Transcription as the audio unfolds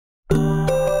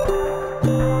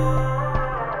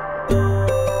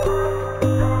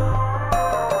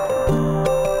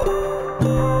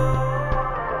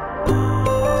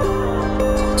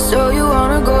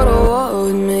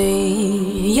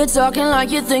talking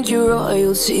like you think you're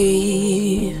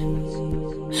royalty.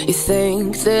 You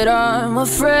think that I'm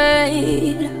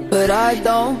afraid, but I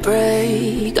don't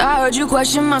break. I heard you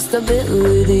question my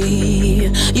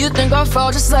stability. You think I'll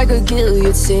fall just like a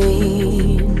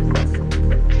guillotine,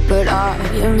 but I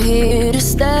am here to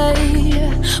stay,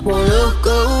 won't look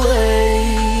away.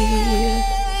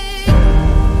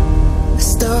 The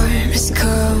storm is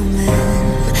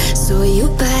coming, so you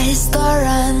better start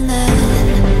running.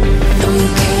 No, you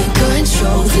can't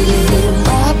control, feel it in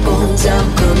my bones. I'm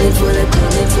coming for the,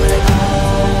 coming for the.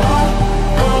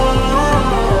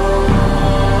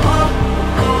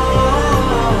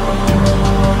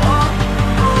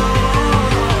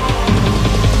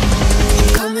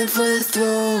 Coming for the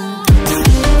throne.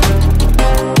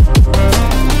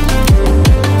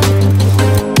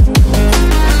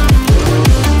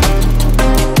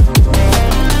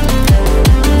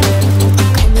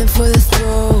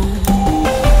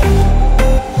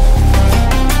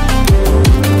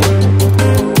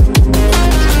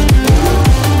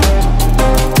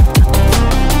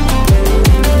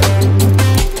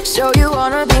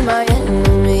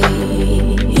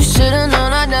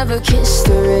 Kiss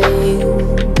the rain.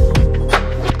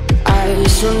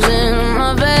 Ice runs in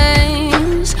my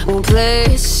veins, won't play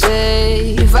it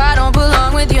safe. I don't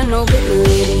belong with your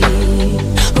nobility.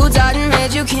 Who died and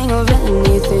made you king of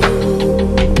anything?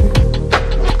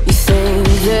 You think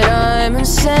that I'm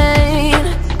insane?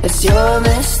 It's your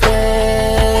mistake.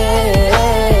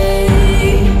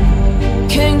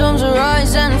 Kingdoms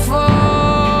rise and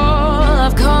fall,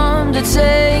 I've come to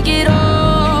take it all.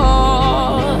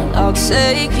 I'll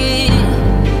take it,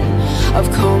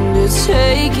 I've come to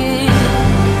take it.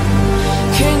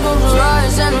 Kingdoms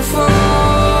rise and fall,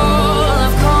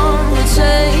 I've come to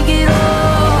take it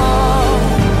all.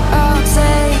 I'll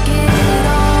take it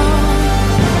all.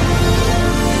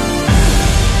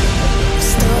 The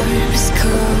storm is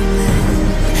coming,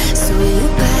 so you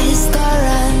better start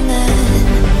running.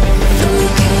 No, you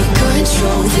can't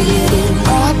control, feel it in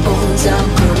my bones. I'm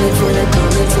coming for the,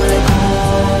 coming for the.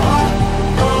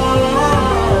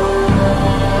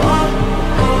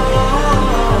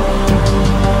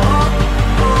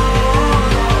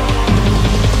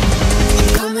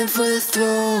 For the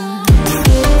throne.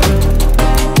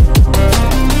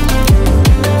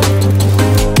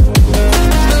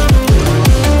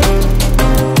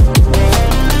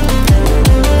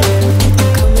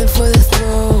 Coming for the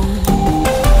throne.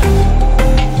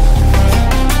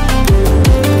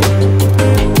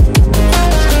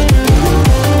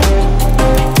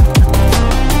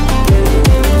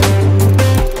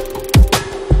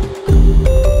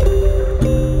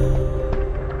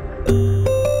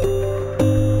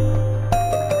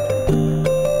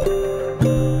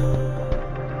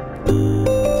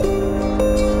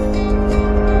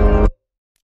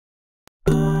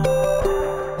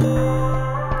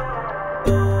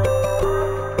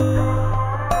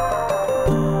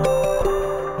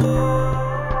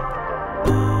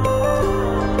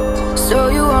 So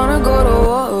you wanna go to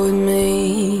war with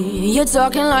me? You're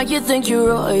talking like you think you're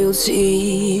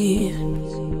royalty.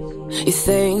 You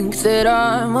think that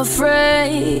I'm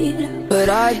afraid, but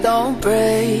I don't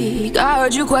break. I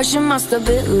heard you question my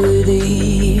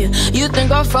stability. You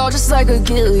think I'll fall just like a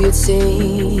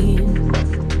guillotine,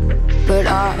 but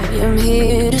I am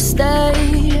here to stay,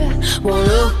 won't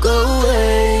look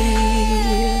away.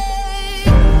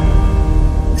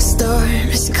 The storm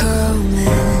is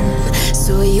coming,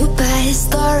 so you better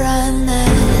start running.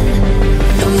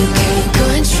 No, you can't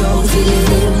control, feel it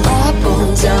in my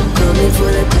bones. I'm coming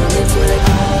for the, coming for the.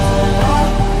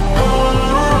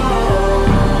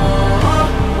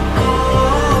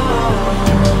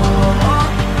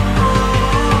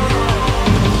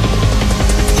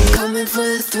 Coming for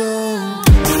the throne.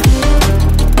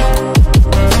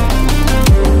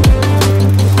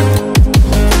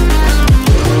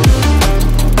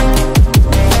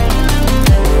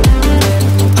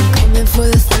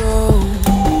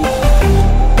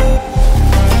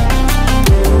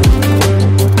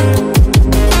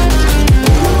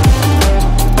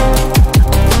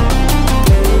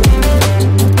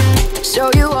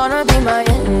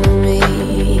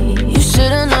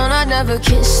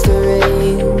 Kiss the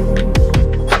rain.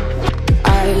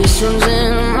 Ice runs in